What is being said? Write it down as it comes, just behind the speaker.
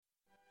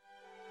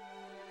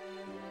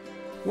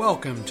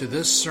Welcome to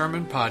this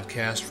sermon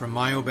podcast from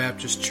Mayo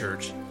Baptist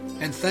Church,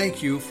 and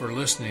thank you for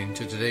listening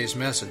to today's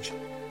message.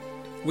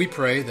 We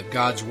pray that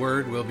God's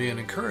Word will be an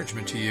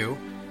encouragement to you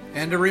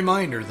and a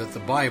reminder that the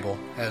Bible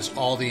has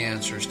all the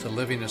answers to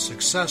living a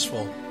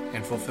successful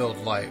and fulfilled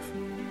life.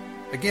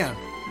 Again,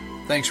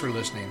 thanks for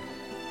listening.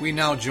 We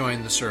now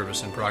join the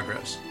service in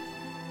progress.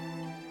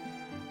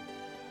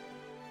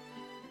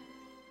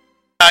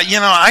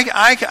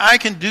 I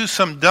can do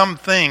some dumb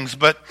things,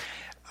 but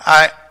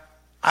I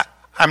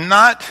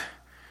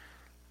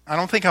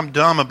don't think I'm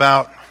dumb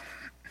about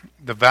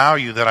the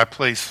value that I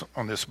place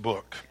on this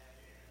book.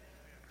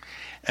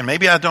 And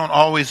maybe I don't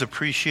always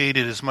appreciate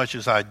it as much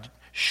as I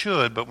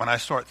should, but when I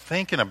start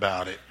thinking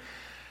about it,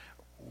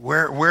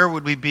 where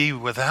would we be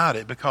without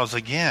it? Because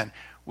again,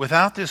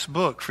 without this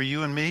book, for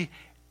you and me,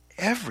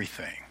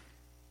 everything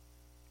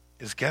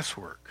is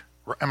guesswork.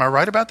 Am I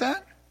right about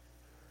that?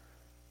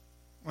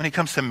 When it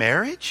comes to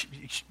marriage,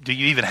 do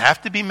you even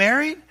have to be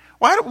married?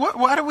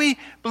 Why do we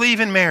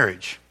believe in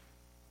marriage?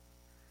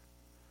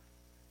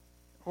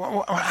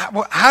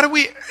 How do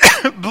we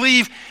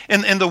believe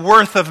in the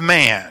worth of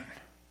man?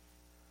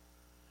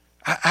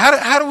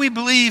 How do we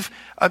believe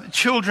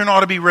children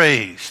ought to be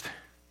raised?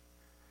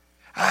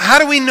 How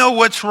do we know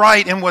what's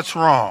right and what's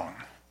wrong?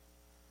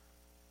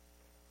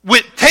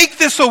 Take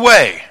this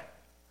away.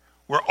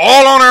 We're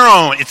all on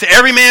our own. It's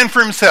every man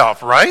for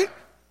himself, right?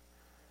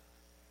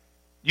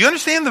 You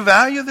understand the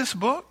value of this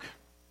book?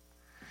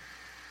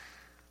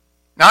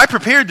 Now, I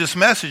prepared this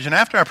message, and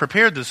after I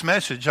prepared this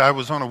message, I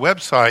was on a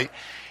website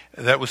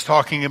that was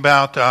talking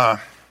about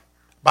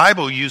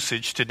Bible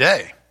usage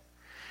today.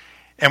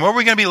 And what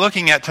we're going to be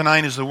looking at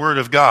tonight is the Word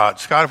of God.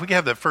 Scott, if we could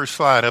have that first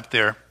slide up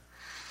there.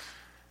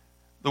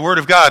 The Word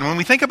of God. And when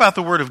we think about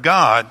the Word of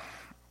God,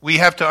 we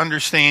have to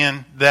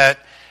understand that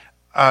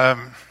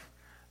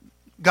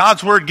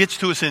God's Word gets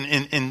to us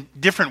in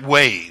different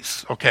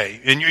ways,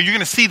 okay? And you're going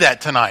to see that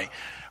tonight.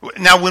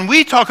 Now, when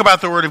we talk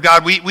about the Word of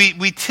God,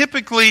 we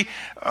typically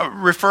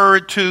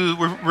referring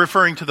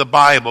to the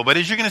Bible. But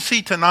as you're going to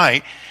see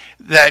tonight,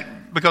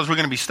 that because we're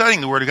going to be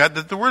studying the Word of God,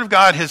 that the Word of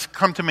God has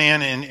come to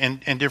man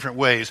in different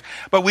ways.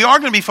 But we are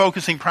going to be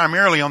focusing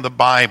primarily on the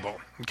Bible,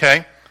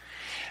 okay?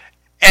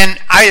 And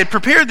I had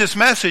prepared this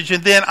message,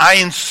 and then I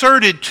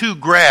inserted two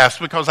graphs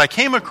because I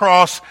came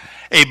across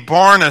a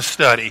Barna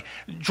study.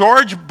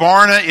 George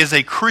Barna is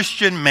a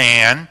Christian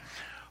man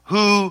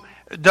who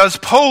does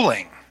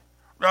polling,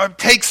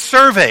 takes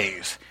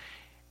surveys.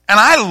 And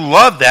I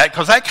love that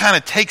because that kind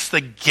of takes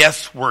the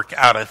guesswork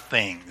out of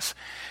things.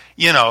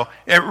 You know,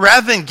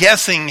 rather than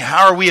guessing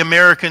how are we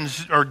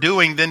Americans are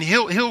doing, then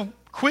he'll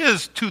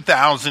quiz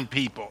 2,000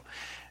 people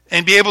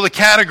and be able to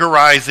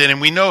categorize it, and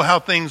we know how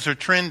things are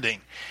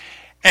trending.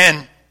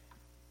 And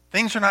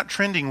things are not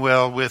trending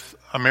well with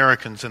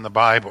Americans in the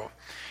Bible.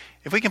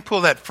 If we can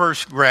pull that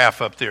first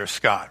graph up there,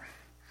 Scott.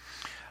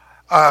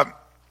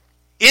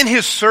 In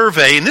his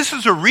survey, and this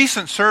is a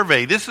recent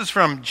survey, this is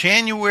from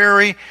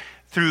January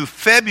through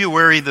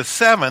February the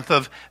 7th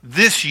of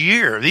this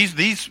year.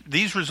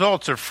 These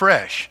results are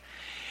fresh.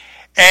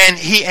 And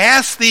he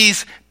asked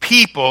these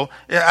people,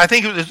 I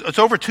think it's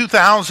over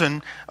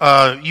 2,000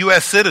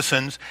 U.S.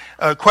 citizens,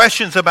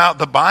 questions about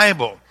the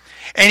Bible.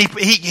 And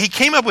he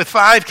came up with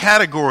 5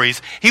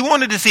 categories. He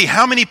wanted to see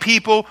how many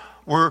people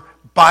were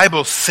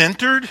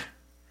Bible-centered,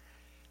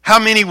 how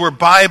many were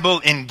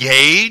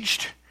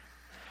Bible-engaged,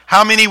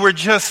 how many were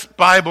just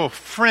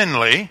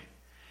Bible-friendly,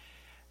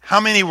 how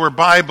many were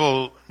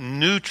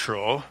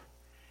Bible-neutral,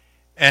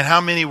 and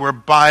how many were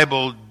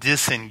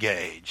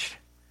Bible-disengaged.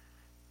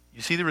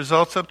 You see the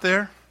results up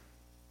there?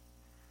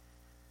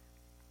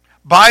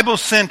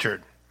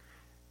 Bible-centered.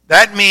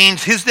 That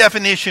means his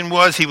definition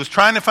was he was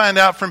trying to find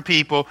out from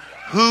people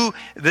who,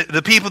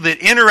 the people that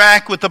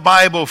interact with the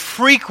Bible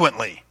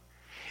frequently,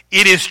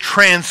 it is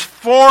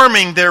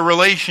transforming their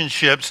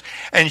relationships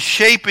and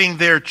shaping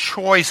their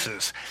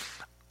choices.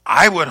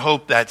 I would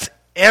hope that's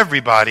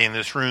everybody in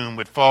this room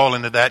would fall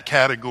into that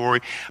category.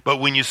 But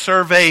when you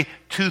survey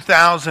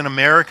 2,000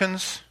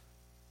 Americans,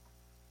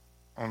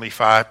 only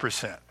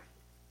 5%.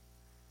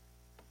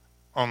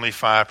 Only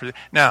 5%.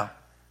 Now,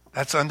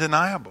 that's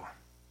undeniable.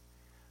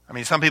 I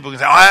mean, some people can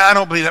say, I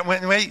don't believe that.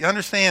 Wait,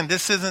 understand,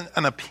 this isn't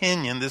an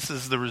opinion. This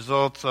is the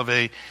results of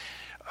a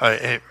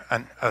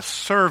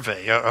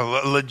survey,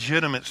 a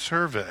legitimate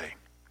survey.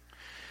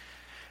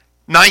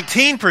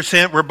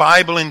 19% were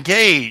Bible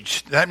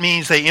engaged. That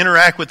means they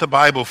interact with the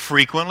Bible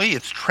frequently.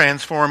 It's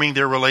transforming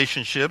their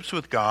relationships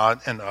with God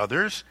and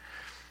others.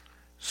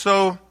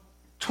 So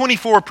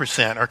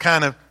 24% are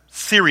kind of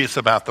serious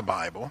about the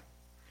Bible.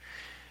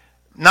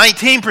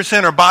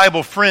 19% are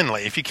Bible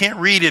friendly. If you can't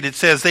read it, it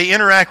says they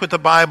interact with the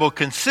Bible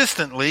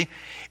consistently.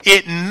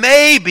 It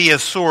may be a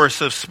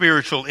source of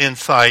spiritual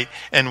insight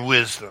and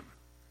wisdom.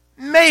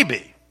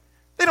 Maybe.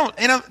 They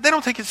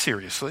don't take it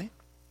seriously.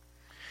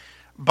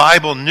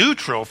 Bible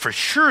neutral, for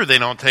sure they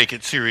don't take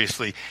it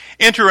seriously.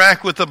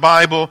 Interact with the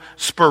Bible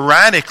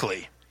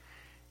sporadically.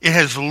 It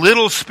has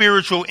little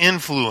spiritual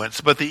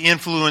influence, but the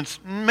influence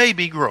may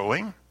be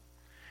growing.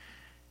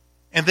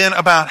 And then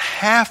about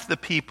half the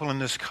people in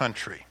this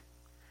country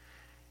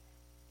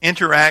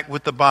interact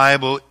with the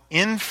Bible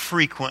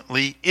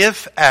infrequently,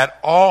 if at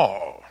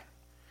all.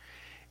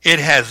 It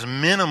has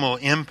minimal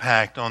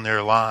impact on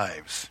their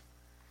lives.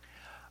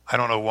 I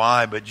don't know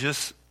why, but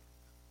just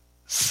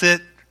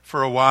sit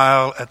for a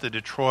while at the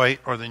Detroit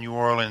or the New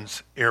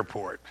Orleans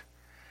airport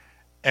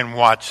and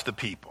watch the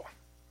people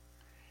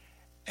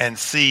and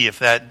see if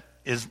that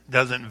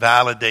doesn't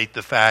validate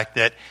the fact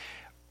that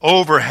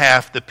over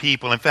half the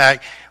people, in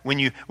fact, when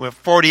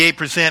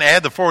 48%,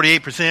 add the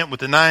 48%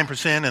 with the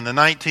 9% and the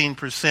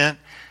 19%,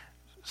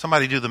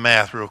 somebody do the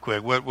math real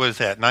quick. What is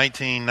that?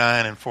 19,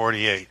 9, and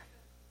 48.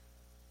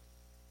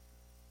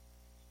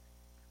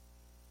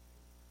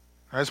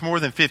 That's more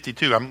than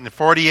 52.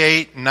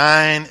 48,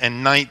 9,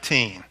 and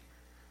 19.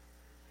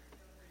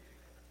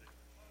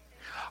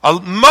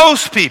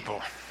 Most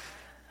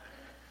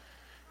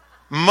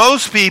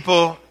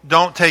people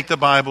don't take the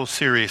Bible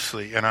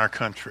seriously in our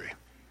country.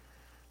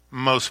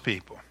 Most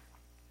people.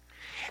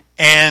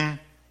 And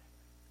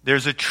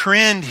there's a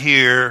trend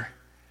here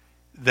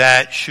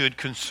that should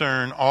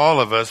concern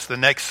all of us. The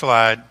next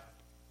slide,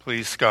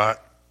 please,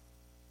 Scott.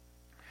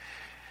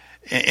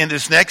 In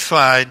this next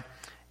slide,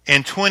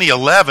 in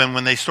 2011,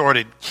 when they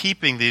started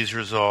keeping these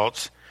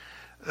results,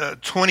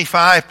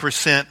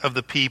 25% of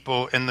the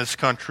people in this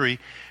country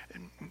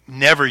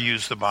never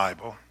use the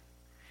Bible.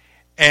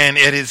 And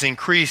it has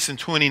increased in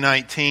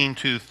 2019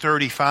 to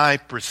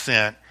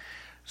 35%.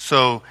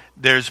 So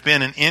there's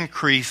been an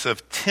increase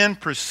of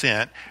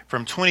 10%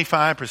 from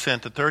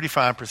 25% to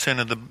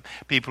 35% of the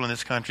people in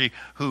this country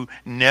who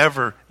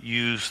never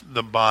use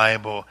the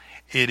Bible.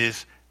 It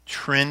is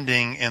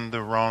trending in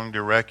the wrong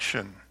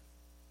direction.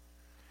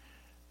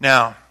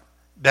 Now,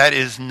 that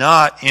is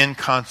not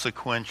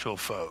inconsequential,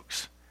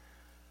 folks.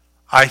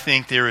 I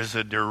think there is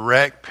a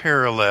direct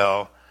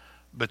parallel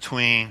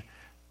between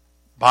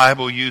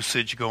Bible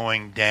usage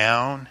going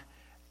down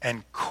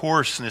and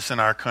coarseness in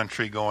our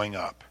country going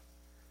up.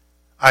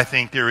 I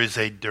think there is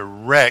a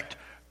direct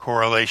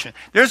correlation.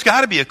 There's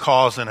got to be a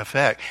cause and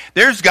effect.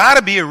 There's got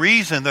to be a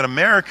reason that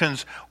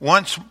Americans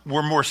once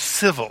were more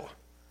civil.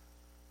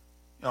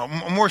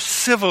 More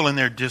civil in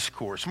their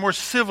discourse, more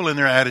civil in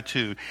their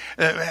attitude,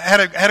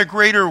 had a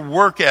greater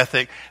work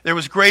ethic. There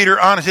was greater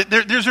honesty.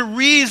 There's a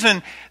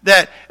reason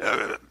that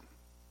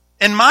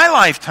in my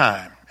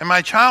lifetime, in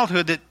my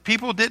childhood, that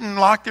people didn't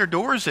lock their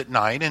doors at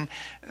night and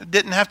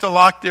didn't have to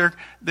lock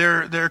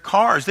their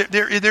cars.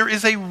 There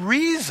is a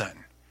reason.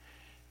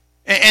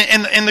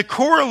 And the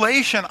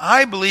correlation,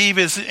 I believe,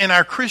 is in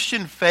our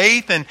Christian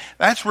faith, and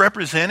that's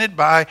represented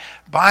by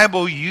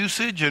Bible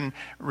usage and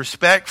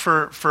respect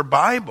for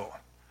Bible.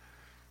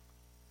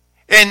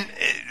 And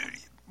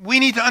we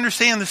need to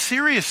understand the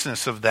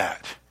seriousness of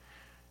that.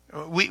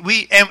 We're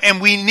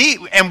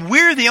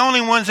the only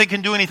ones that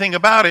can do anything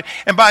about it.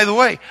 And by the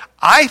way,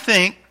 I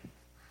think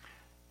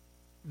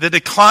the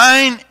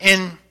decline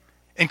in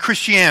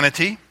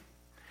Christianity,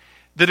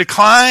 the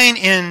decline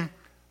in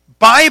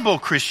Bible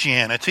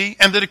Christianity,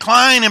 and the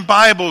decline in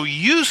Bible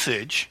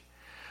usage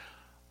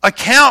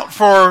account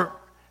for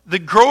the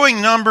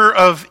growing number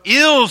of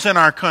ills in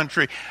our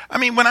country. I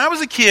mean, when I was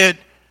a kid,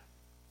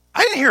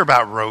 I didn't hear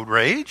about road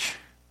rage.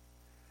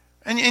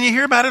 And you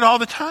hear about it all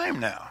the time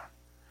now.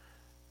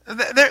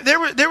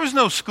 There was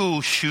no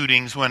school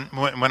shootings when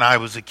I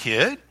was a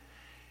kid.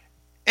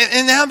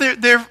 And now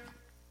they're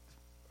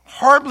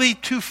hardly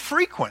too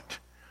frequent.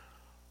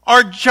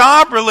 Or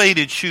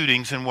job-related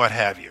shootings and what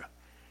have you.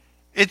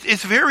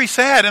 It's very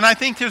sad, and I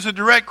think there's a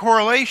direct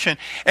correlation.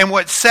 And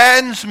what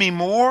saddens me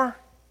more,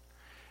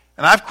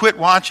 and I've quit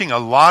watching a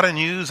lot of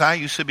news. I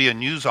used to be a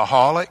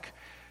newsaholic.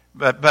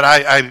 But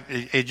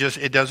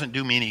it doesn't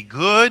do me any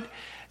good.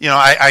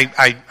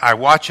 I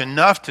watch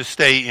enough to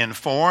stay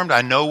informed.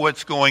 I know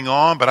what's going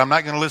on, but I'm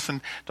not going to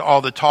listen to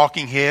all the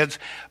talking heads.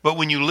 But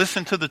when you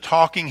listen to the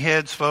talking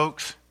heads,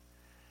 folks,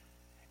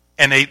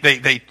 and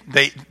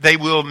they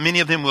will, many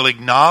of them will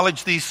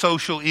acknowledge these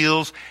social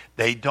ills,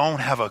 they don't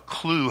have a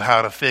clue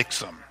how to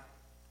fix them.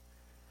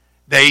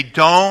 They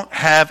don't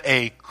have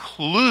a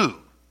clue.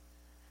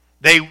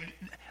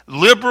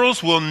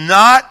 Liberals will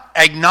not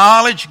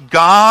acknowledge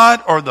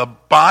God or the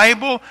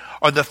Bible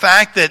or the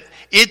fact that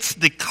its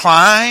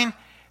decline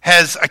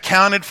has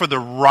accounted for the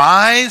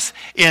rise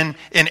in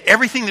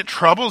everything that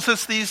troubles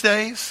us these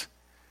days.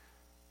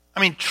 I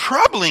mean,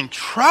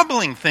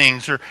 troubling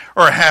things are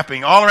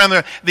happening all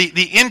around.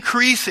 The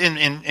increase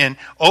in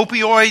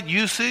opioid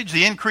usage,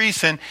 the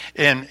increase in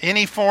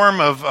any form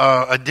of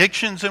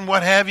addictions and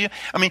what have you.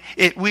 I mean,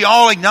 we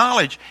all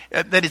acknowledge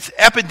that it's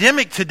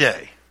epidemic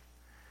today.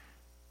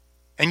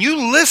 And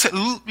you listen,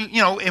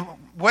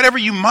 whatever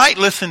you might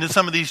listen to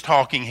some of these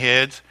talking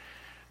heads,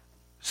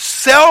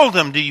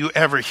 seldom do you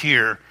ever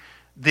hear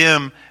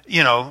them,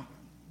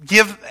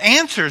 give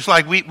answers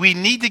like we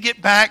need to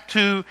get back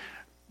to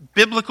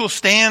biblical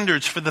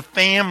standards for the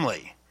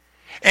family.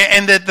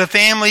 And that the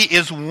family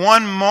is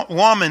one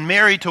woman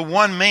married to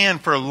one man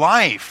for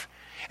life.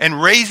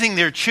 and raising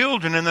their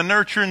children in the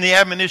nurture and the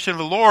admonition of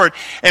the Lord.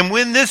 And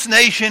when this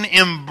nation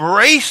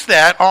embraced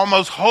that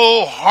almost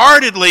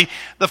wholeheartedly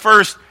the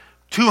first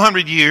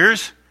 200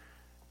 years,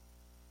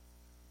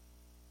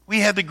 we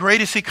had the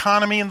greatest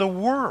economy in the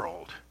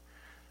world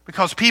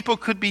because people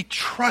could be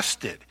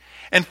trusted.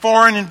 And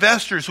foreign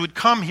investors would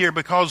come here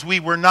because we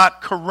were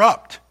not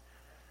corrupt.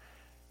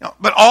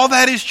 But all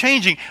that is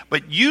changing.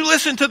 But you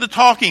listen to the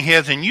talking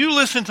heads and you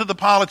listen to the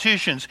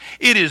politicians,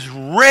 it is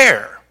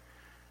rare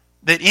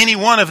that any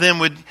one of them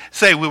would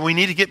say, well, we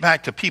need to get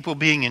back to people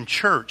being in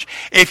church.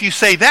 If you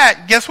say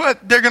that, guess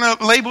what? They're going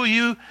to label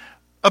you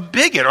a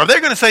bigot, or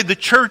they're going to say the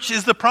church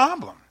is the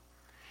problem.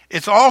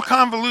 It's all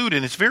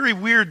convoluted. It's very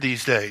weird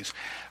these days.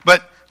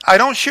 But I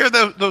don't share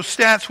those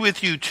stats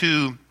with you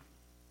to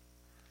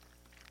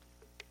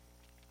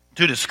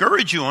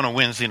discourage you on a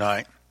Wednesday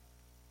night.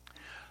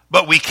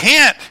 But we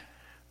can't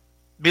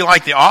be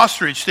like the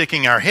ostrich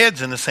sticking our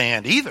heads in the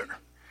sand either,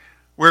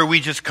 where we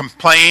just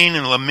complain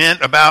and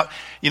lament about,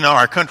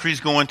 our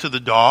country's going to the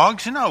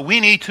dogs. No, we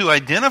need to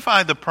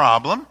identify the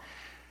problem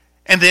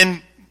and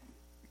then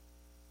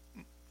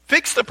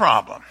fix the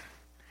problem.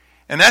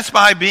 And that's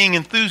by being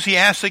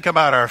enthusiastic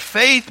about our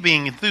faith,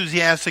 being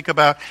enthusiastic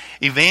about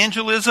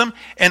evangelism,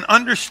 and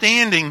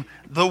understanding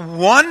the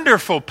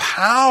wonderful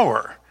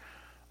power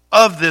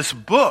of this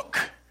book.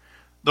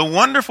 The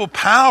wonderful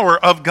power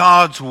of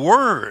God's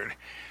Word,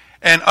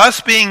 and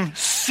us being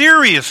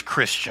serious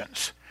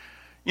Christians.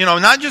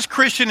 Not just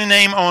Christian in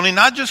name only,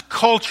 not just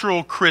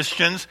cultural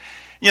Christians.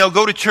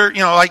 Go to church,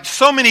 like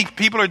so many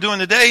people are doing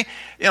today.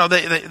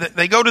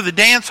 They go to the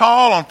dance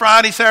hall on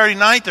Friday, Saturday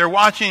night. They're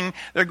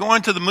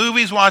going to the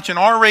movies, watching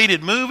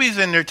R-rated movies,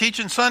 and they're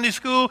teaching Sunday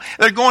school.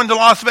 They're going to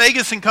Las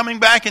Vegas and coming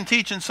back and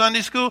teaching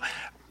Sunday school.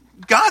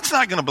 God's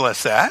not going to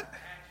bless that.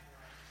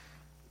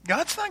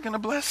 God's not going to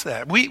bless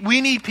that. We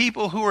need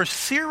people who are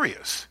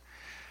serious.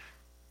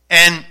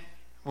 And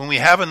when we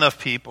have enough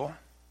people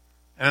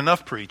and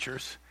enough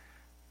preachers,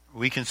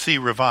 we can see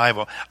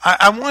revival.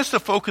 I want us to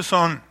focus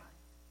on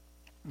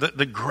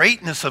the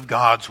greatness of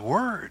God's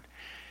Word.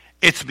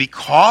 It's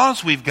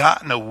because we've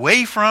gotten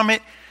away from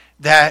it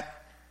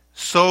that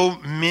so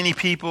many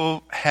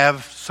people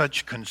have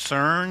such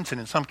concerns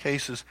and in some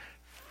cases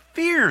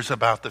fears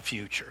about the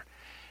future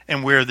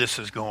and where this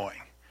is going.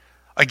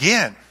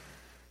 Again,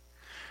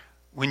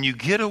 when you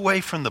get away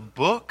from the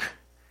book,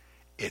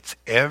 it's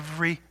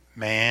every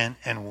man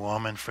and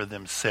woman for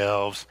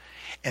themselves,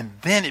 and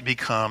then it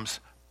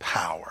becomes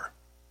power.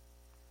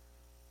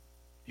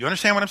 You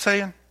understand what I'm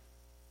saying?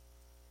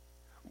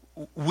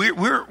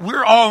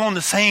 We're all on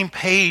the same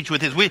page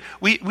with this. We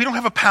don't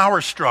have a power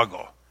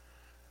struggle.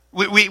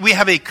 We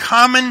have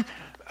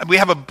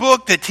a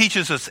book that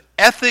teaches us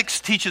ethics,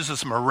 teaches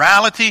us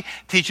morality,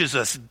 teaches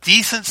us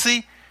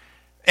decency,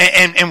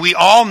 and we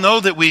all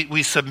know that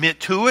we submit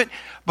to it.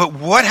 But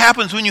what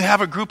happens when you have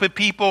a group of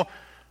people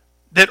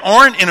that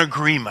aren't in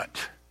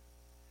agreement?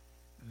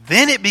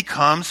 Then it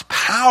becomes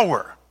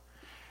power.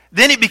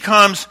 Then it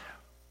becomes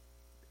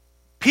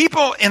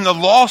people in the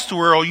lost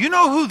world. You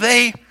know who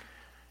they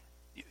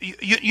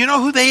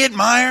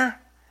admire?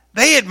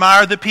 They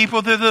admire the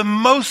people that are the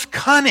most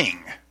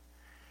cunning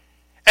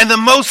and the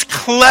most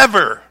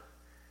clever.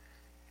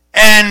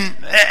 And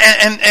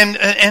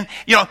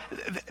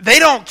they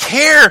don't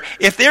care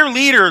if their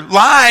leader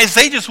lies.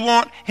 They just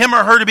want him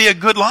or her to be a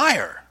good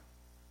liar.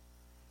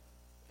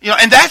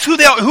 And that's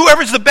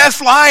whoever's the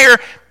best liar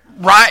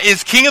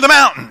is king of the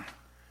mountain.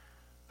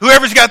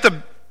 Whoever's got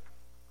the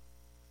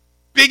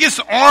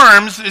biggest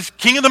arms is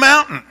king of the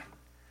mountain.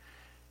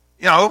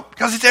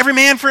 Because it's every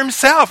man for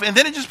himself. And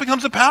then it just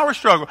becomes a power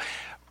struggle.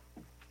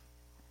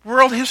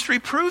 World history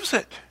proves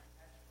it.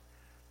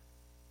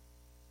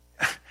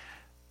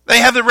 They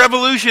have the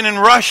revolution in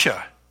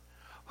Russia.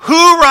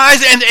 Who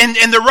rises,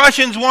 and the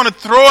Russians want to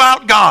throw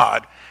out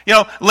God.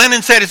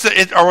 Lenin said,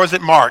 or was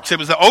it Marx? It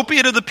was the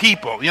opiate of the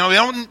people. They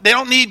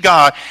don't need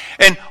God.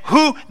 And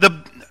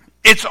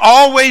it's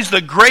always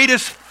the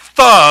greatest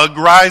thug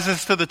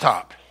rises to the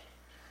top.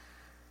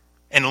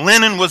 And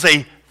Lenin was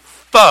a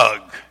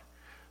thug.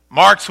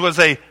 Marx was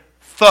a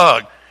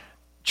thug.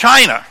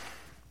 China,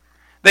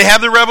 they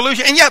have the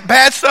revolution, and yet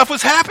bad stuff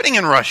was happening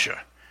in Russia.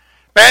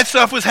 Bad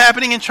stuff was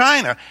happening in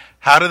China.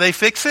 How do they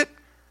fix it?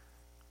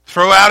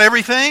 Throw out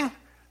everything?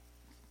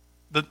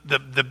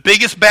 The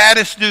biggest,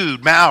 baddest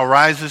dude, Mao,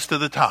 rises to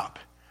the top.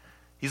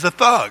 He's a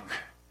thug.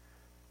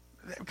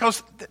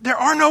 Because there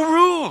are no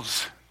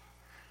rules.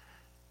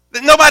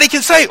 Nobody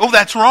can say, oh,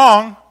 that's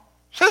wrong.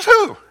 Says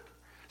who?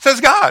 Says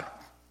God.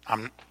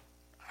 I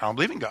don't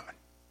believe in God.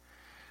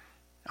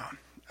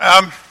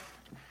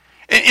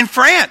 In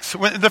France,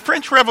 the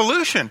French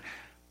Revolution,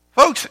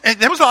 folks,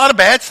 there was a lot of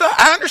bad stuff.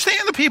 I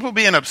understand the people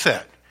being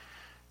upset.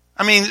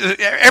 I mean,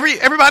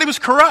 everybody was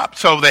corrupt,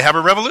 so they have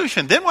a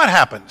revolution. Then what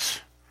happens?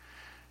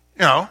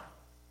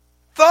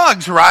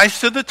 Thugs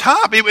rise to the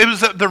top. It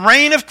was the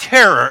reign of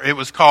terror, it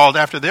was called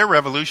after their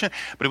revolution,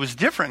 but it was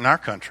different in our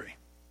country.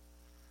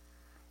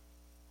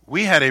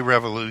 We had a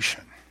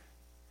revolution.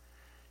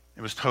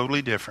 It was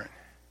totally different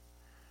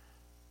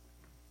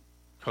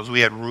because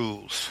we had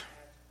rules.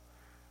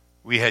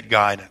 we had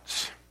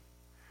guidance.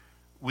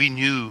 We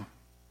knew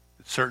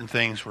that certain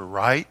things were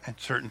right and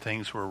certain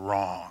things were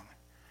wrong.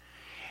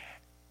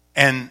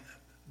 And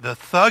the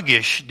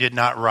thuggish did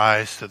not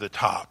rise to the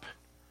top.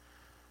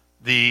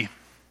 The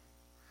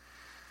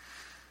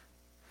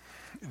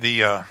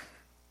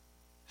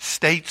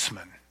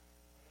statesman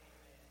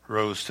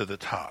rose to the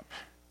top.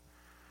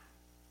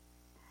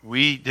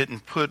 We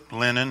didn't put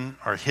Lenin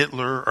or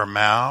Hitler or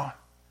Mao,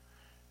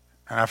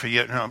 and I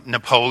forget,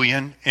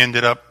 Napoleon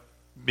ended up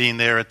being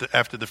there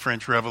after the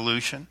French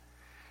Revolution.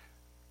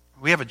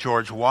 We have a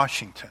George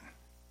Washington.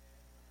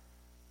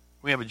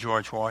 We have a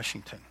George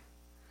Washington.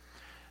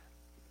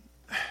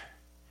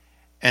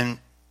 And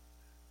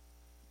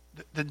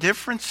the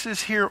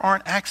differences here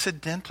aren't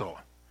accidental.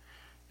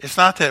 It's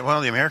not that,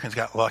 well, the Americans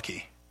got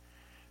lucky.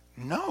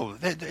 No,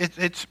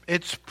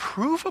 it's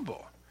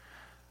provable.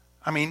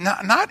 I mean,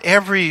 not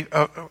every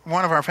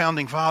one of our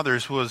founding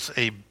fathers was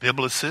a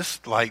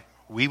biblicist like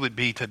we would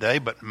be today,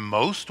 but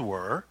most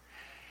were.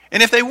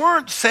 And if they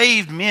weren't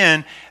saved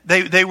men,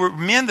 they were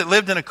men that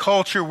lived in a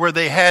culture where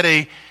they had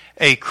a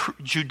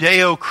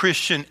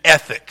Judeo-Christian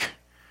ethic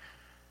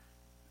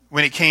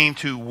when it came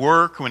to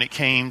work, when it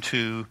came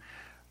to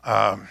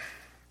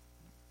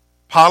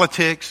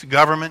politics,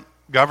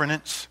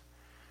 governance.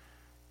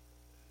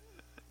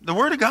 The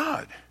Word of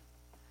God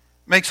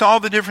makes all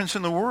the difference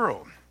in the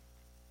world.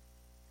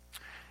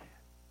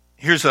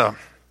 Let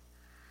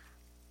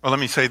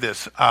me say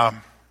this. I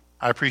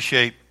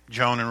appreciate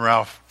Joan and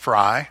Ralph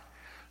Fry.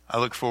 I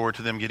look forward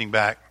to them getting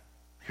back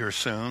here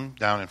soon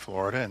down in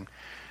Florida. And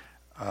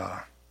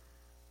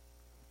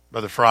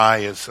Brother Fry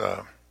is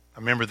a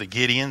member of the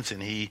Gideons,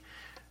 and he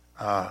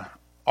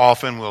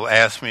often will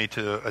ask me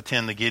to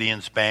attend the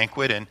Gideons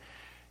banquet. And,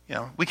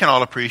 we can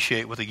all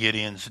appreciate what the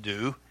Gideons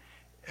do.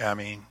 I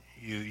mean,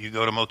 you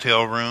go to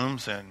motel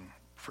rooms, and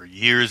for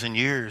years and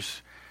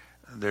years,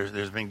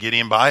 there's been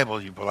Gideon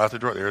Bible. You pull out the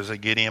drawer, there's a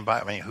Gideon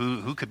Bible. I mean,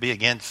 who could be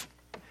against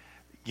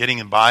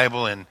getting a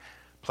Bible in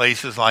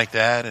places like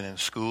that and in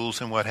schools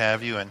and what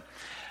have you? And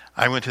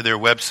I went to their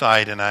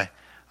website, and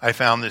I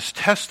found this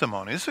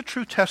testimony. This is a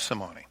true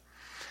testimony.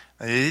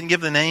 They didn't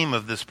give the name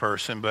of this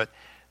person, but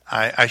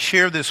I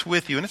share this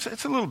with you, and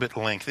it's a little bit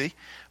lengthy,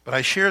 but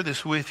I share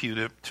this with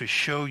you to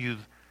show you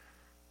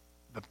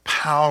the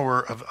power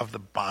of the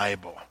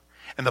Bible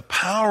and the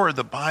power of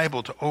the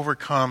Bible to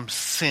overcome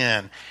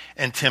sin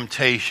and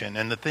temptation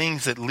and the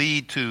things that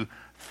lead to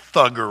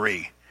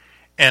thuggery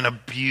and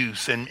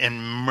abuse and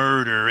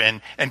murder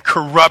and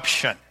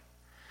corruption.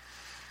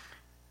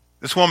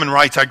 This woman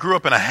writes, I grew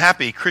up in a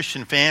happy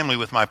Christian family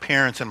with my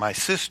parents and my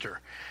sister.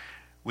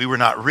 We were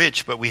not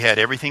rich, but we had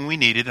everything we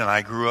needed, and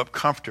I grew up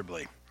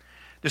comfortably.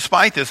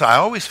 Despite this, I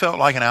always felt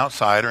like an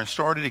outsider and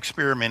started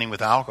experimenting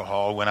with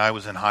alcohol when I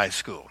was in high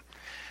school.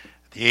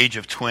 At the age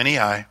of 20,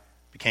 I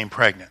became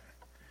pregnant.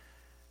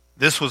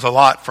 This was a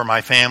lot for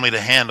my family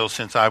to handle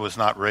since I was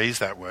not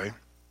raised that way.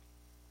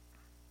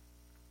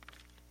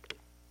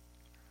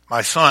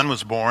 My son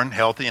was born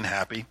healthy and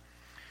happy,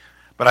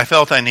 but I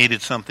felt I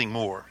needed something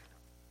more.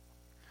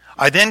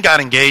 I then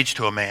got engaged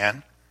to a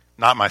man,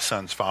 not my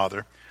son's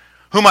father,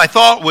 whom I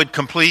thought would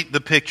complete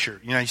the picture.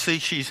 You see,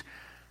 she's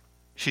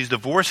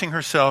divorcing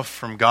herself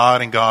from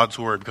God and God's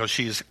Word because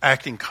she is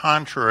acting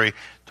contrary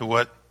to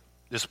what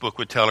this book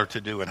would tell her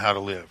to do and how to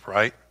live,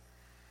 right?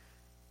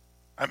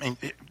 I mean,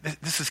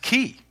 this is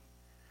key.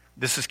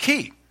 This is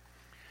key.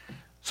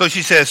 So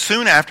she says,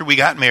 soon after we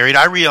got married,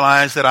 I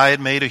realized that I had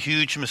made a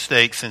huge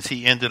mistake since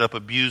he ended up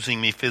abusing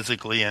me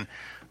physically and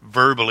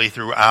verbally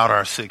throughout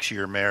our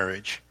 6-year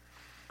marriage.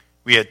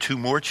 We had 2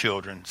 more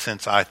children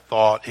since I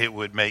thought it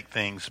would make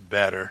things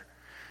better,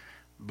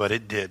 but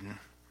it didn't.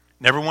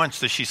 Never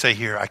once does she say,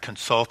 here, I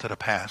consulted a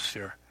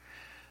pastor.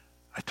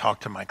 I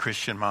talked to my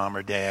Christian mom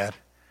or dad.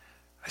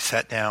 I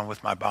sat down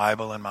with my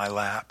Bible in my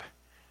lap.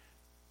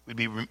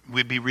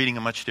 We'd be reading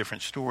a much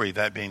different story,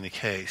 that being the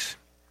case.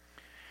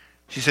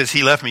 She says,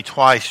 he left me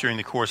twice during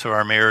the course of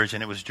our marriage,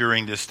 and it was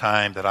during this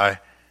time that I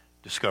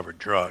discovered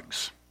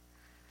drugs.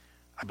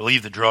 I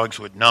believed the drugs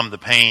would numb the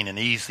pain and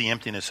ease the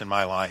emptiness in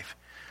my life.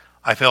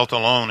 I felt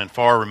alone and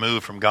far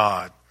removed from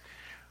God.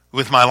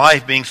 With my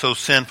life being so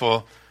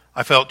sinful,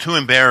 I felt too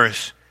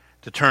embarrassed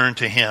to turn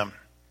to Him.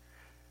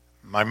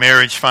 My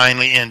marriage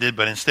finally ended,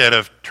 but instead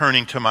of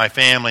turning to my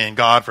family and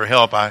God for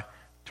help, I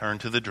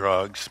turned to the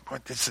drugs. Boy,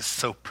 this is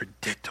so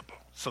predictable,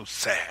 so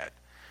sad,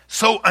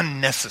 so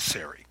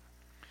unnecessary.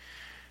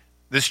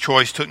 This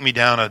choice took me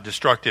down a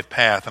destructive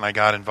path, and I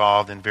got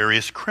involved in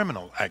various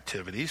criminal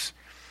activities.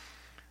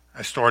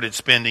 I started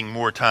spending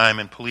more time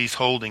in police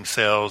holding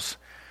cells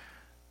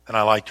than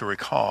I like to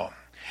recall.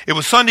 It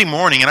was Sunday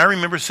morning, and I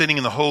remember sitting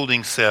in the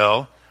holding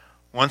cell,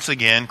 once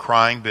again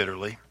crying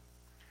bitterly.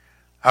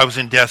 I was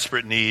in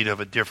desperate need of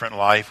a different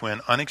life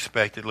when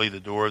unexpectedly the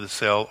door of the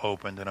cell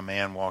opened and a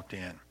man walked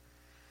in.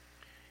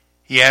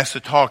 He asked to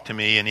talk to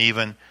me, and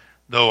even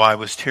though I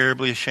was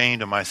terribly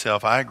ashamed of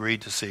myself, I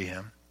agreed to see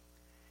him.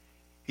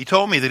 He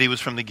told me that he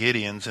was from the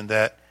Gideons and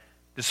that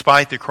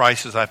despite the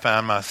crisis I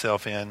found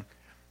myself in,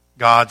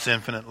 God's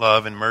infinite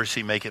love and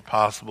mercy make it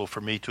possible for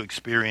me to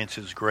experience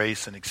His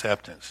grace and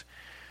acceptance.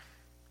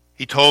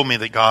 He told me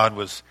that God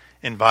was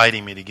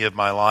inviting me to give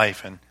my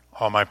life and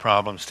all my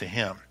problems to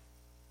Him.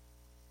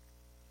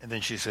 And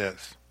then she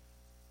says,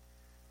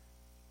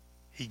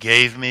 He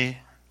gave me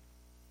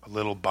a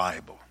little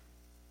Bible.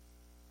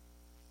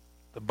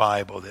 The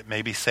Bible that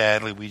maybe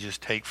sadly we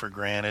just take for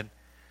granted.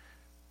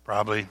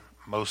 Probably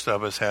most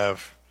of us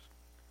have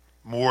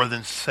more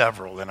than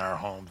several in our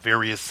home,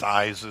 various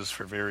sizes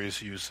for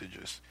various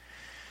usages.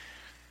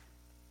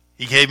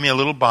 He gave me a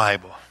little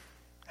Bible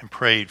and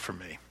prayed for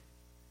me.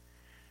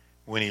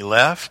 When he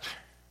left,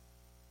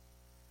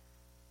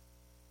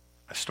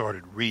 I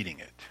started reading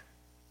it,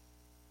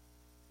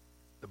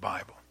 the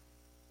Bible.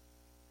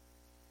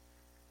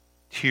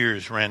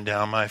 Tears ran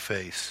down my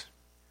face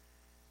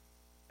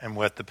and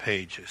wet the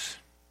pages.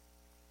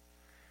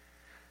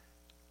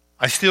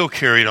 I still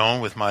carried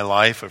on with my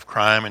life of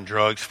crime and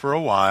drugs for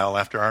a while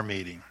after our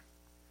meeting.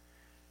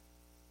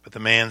 But the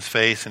man's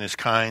face and his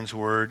kind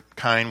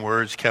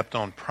words kept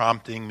on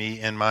prompting me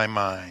in my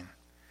mind.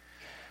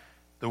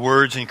 The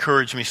words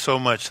encouraged me so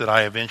much that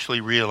I eventually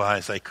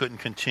realized I couldn't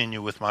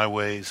continue with my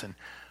ways and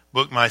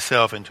booked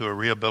myself into a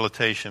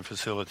rehabilitation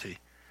facility.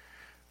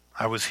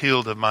 I was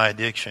healed of my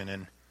addiction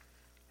and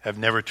have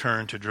never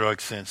turned to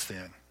drugs since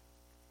then.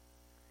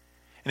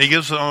 And he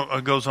goes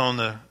on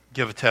to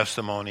give a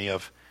testimony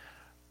of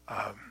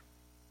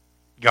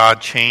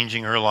God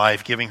changing her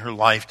life, giving her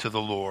life to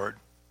the Lord.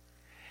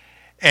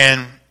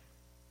 And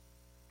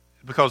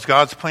because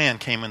God's plan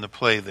came into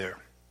play there.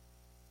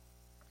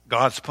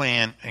 God's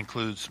plan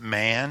includes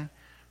man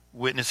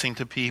witnessing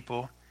to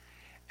people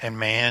and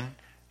man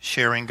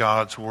sharing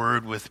God's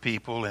word with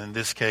people. And in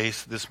this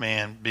case, this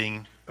man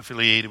being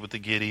affiliated with the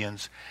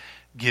Gideons,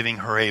 giving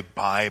her a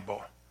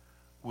Bible,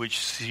 which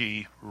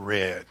she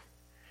read.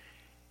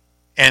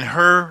 And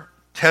her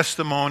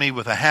testimony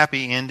with a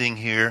happy ending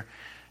here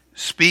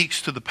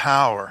speaks to the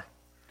power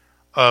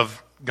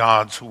of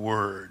God's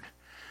word.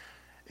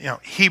 You know,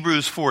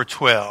 Hebrews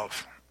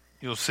 4:12,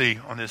 you'll see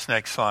on this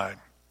next slide.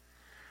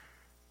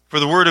 For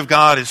the word of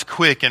God is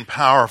quick and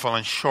powerful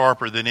and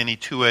sharper than any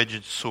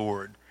two-edged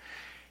sword,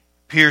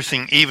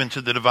 piercing even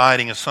to the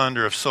dividing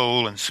asunder of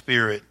soul and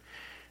spirit,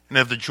 and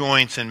of the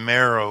joints and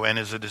marrow, and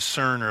is a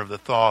discerner of the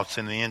thoughts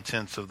and the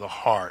intents of the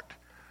heart.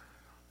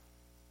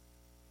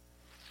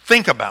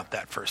 Think about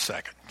that for a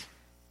second.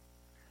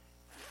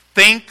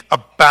 Think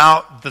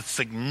about the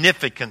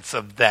significance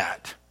of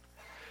that.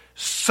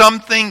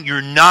 Something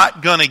you're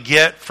not going to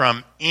get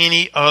from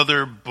any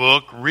other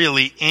book,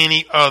 really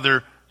any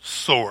other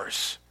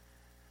source.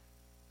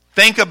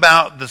 Think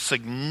about the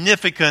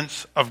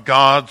significance of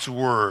God's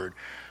word.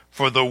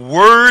 For the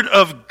word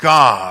of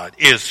God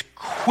is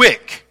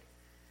quick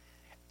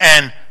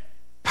and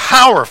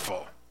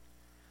powerful.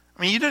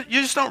 I mean,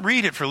 you just don't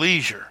read it for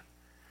leisure.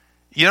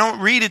 You don't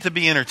read it to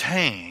be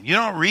entertained. You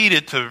don't read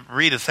it to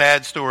read a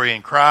sad story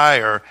and cry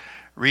or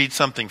read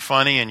something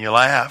funny and you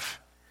laugh.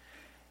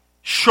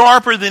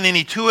 Sharper than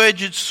any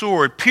two-edged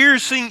sword,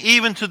 piercing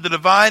even to the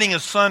dividing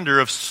asunder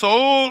of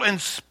soul and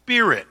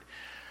spirit,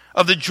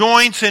 of the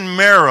joints and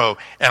marrow.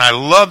 And I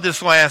love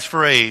this last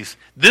phrase.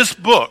 This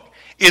book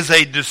is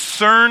a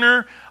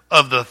discerner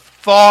of the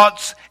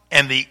thoughts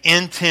and the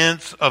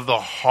intents of the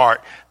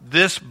heart.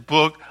 This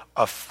book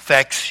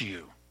affects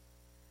you.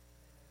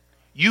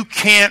 You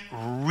can't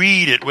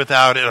read it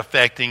without it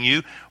affecting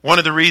you. One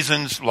of the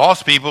reasons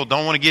lost people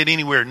don't want to get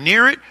anywhere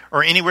near it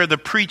or anywhere the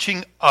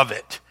preaching of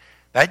it.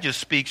 That just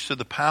speaks to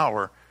the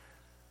power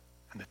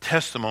and the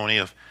testimony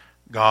of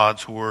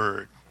God's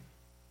word.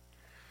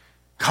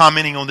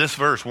 Commenting on this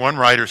verse, one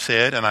writer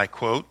said, and I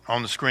quote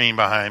on the screen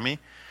behind me,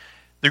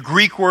 the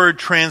Greek word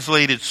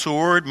translated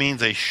sword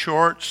means a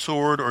short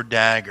sword or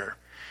dagger.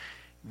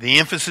 The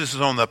emphasis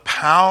is on the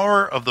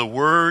power of the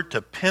word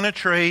to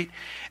penetrate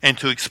and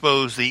to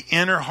expose the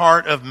inner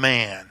heart of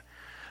man.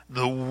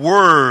 The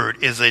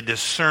word is a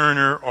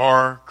discerner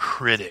or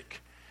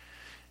critic.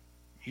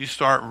 You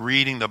start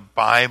reading the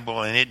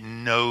Bible and it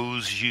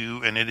knows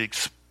you and it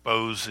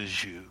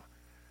exposes you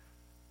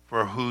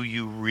for who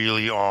you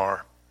really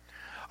are.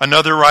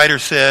 Another writer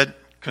said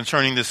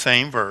concerning the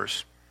same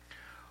verse,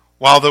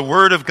 while the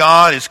word of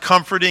God is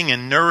comforting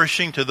and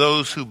nourishing to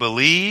those who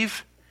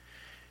believe,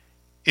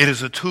 it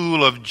is a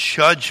tool of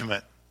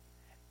judgment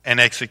and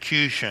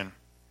execution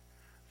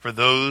for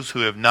those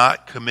who have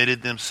not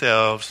committed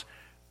themselves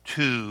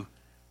to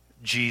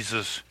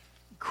Jesus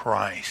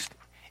Christ.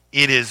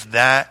 It is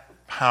that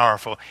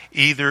powerful.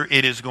 Either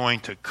it is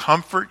going to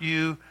comfort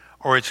you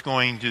or it's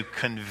going to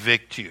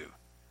convict you.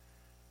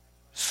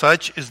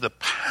 Such is the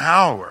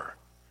power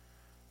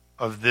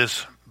of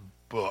this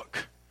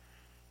book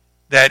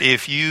that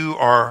if you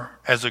are,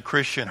 as a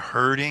Christian,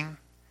 hurting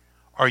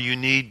or you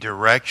need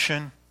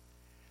direction,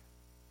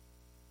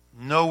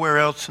 nowhere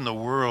else in the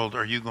world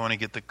are you going to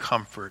get the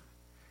comfort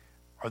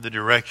or the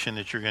direction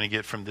that you're going to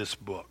get from this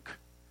book.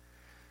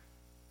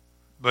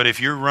 But if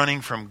you're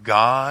running from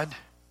God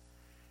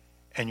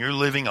and you're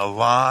living a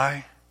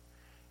lie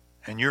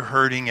and you're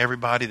hurting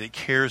everybody that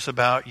cares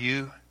about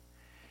you,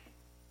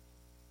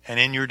 and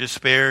in your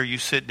despair you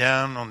sit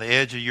down on the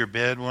edge of your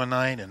bed one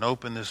night and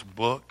open this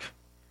book,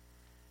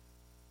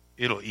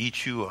 it'll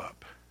eat you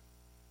up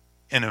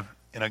in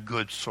a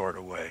good sort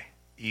of way.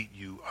 Eat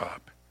you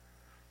up.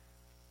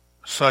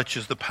 Such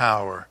is the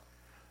power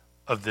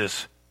of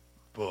this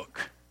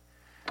book.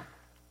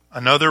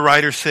 Another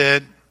writer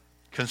said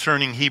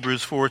concerning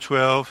Hebrews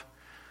 4:12,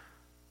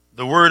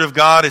 the Word of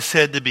God is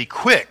said to be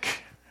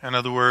quick. In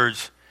other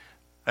words,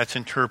 that's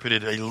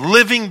interpreted a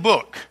living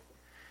book.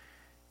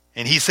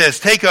 And he says,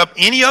 take up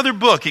any other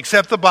book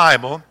except the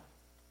Bible,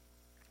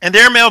 and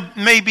there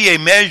may be a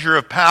measure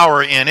of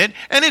power in it,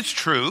 and it's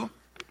true.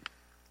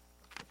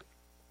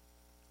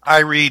 I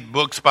read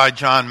books by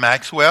John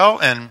Maxwell,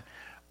 and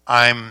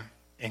I'm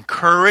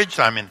encouraged,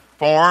 I'm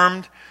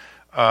informed,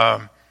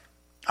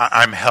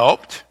 I'm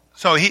helped.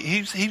 So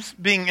he's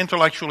being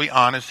intellectually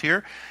honest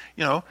here.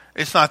 You know,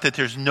 it's not that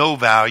there's no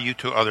value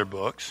to other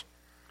books.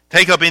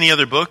 Take up any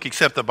other book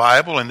except the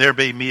Bible, and there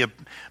may be a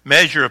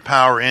measure of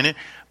power in it,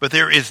 but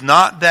there is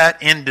not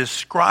that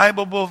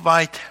indescribable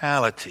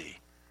vitality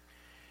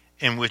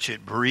in which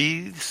it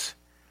breathes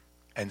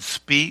and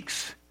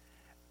speaks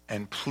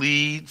and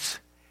pleads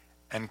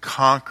and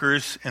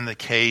conquers in the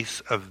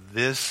case of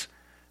this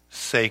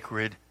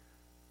sacred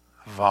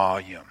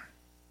volume.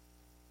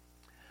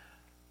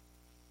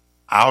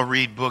 I'll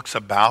read books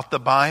about the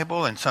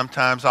Bible, and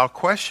sometimes I'll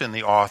question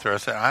the author. I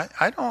say,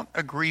 I don't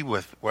agree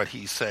with what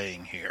he's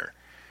saying here.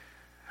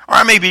 Or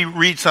I maybe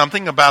read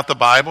something about the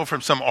Bible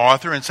from some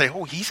author and say,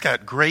 oh, he's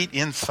got great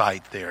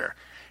insight there,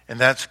 and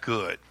that's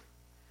good.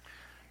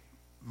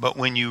 But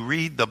when you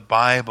read the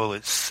Bible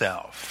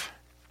itself,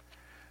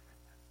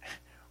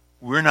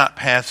 we're not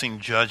passing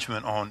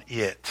judgment on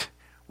it,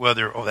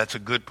 whether, oh, that's a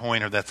good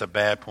point or that's a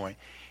bad point.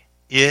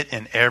 It,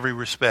 in every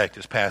respect,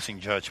 is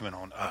passing judgment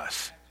on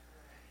us.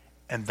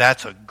 And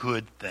that's a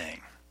good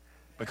thing,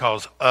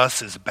 because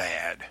us is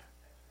bad.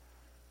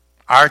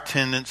 Our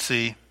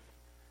tendency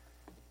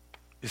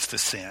is to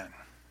sin.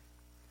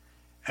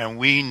 And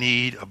we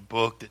need a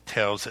book that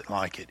tells it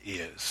like it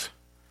is.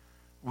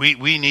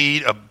 We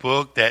need a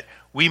book that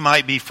we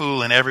might be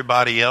fooling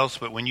everybody else,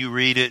 but when you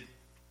read it,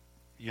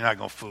 you're not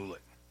going to fool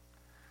it.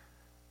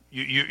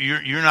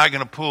 You're not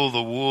going to pull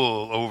the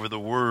wool over the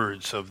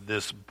words of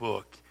this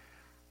book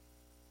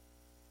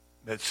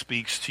that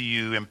speaks to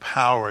you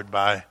empowered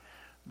by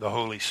the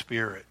Holy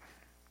Spirit.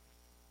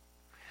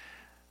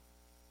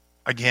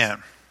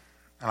 Again,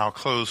 and I'll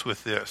close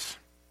with this.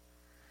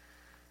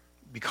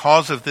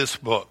 Because of this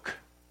book,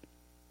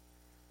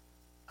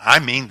 I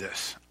mean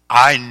this,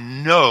 I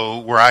know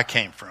where I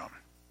came from.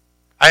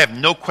 I have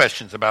no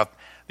questions about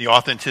the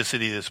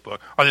authenticity of this book.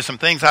 Are there some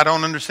things I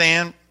don't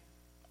understand?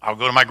 I'll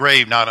go to my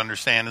grave not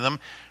understanding them.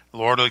 The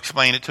Lord will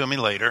explain it to me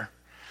later.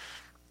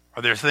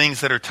 Are there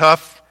things that are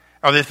tough?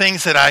 Are there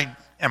things that I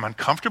am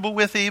uncomfortable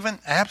with even?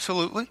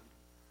 Absolutely.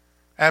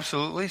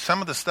 Absolutely.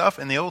 Some of the stuff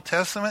in the Old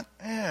Testament,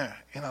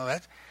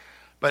 that's...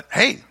 But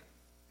hey,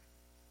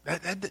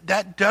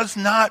 that does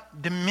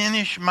not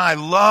diminish my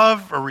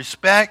love or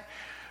respect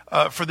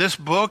for this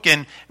book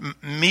and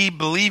me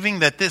believing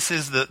that this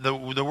is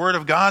the Word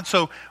of God.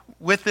 So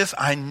with this,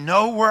 I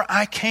know where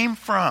I came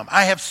from.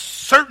 I have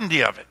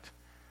certainty of it.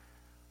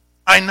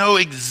 I know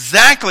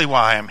exactly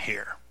why I'm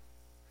here.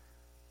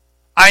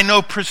 I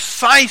know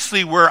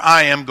precisely where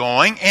I am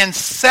going, and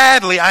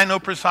sadly, I know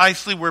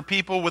precisely where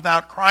people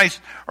without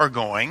Christ are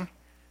going.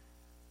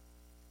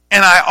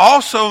 And I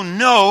also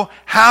know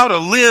how to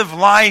live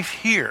life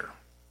here.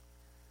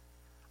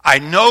 I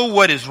know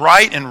what is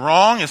right and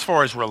wrong as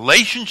far as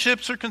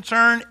relationships are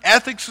concerned,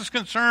 ethics is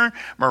concerned,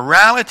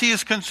 morality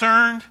is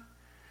concerned.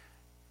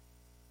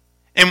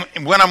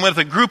 And when I'm with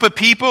a group of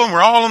people and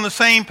we're all on the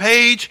same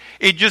page,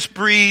 it just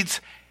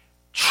breeds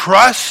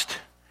trust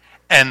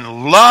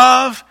and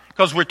love,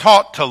 because we're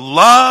taught to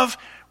love,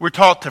 we're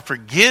taught to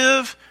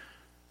forgive.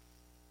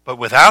 But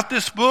without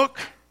this book,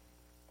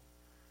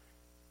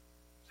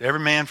 it's every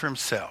man for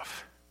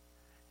himself.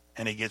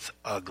 And it gets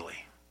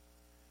ugly.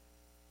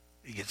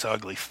 It gets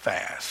ugly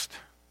fast.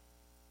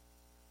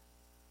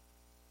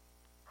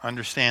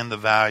 Understand the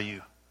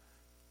value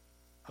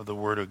of the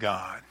Word of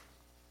God.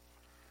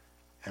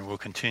 And we'll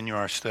continue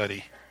our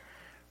study,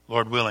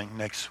 Lord willing,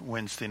 next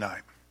Wednesday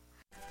night.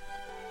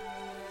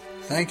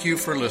 Thank you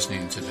for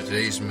listening to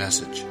today's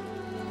message.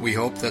 We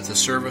hope that the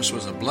service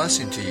was a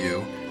blessing to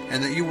you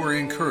and that you were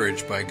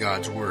encouraged by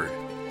God's Word.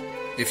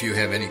 If you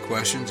have any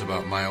questions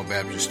about Mile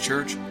Baptist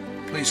Church,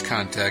 please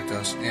contact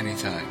us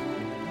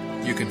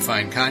anytime. You can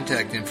find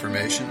contact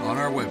information on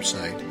our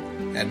website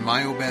at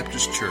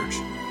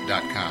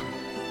miobaptistchurch.com.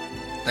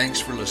 Thanks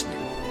for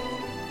listening.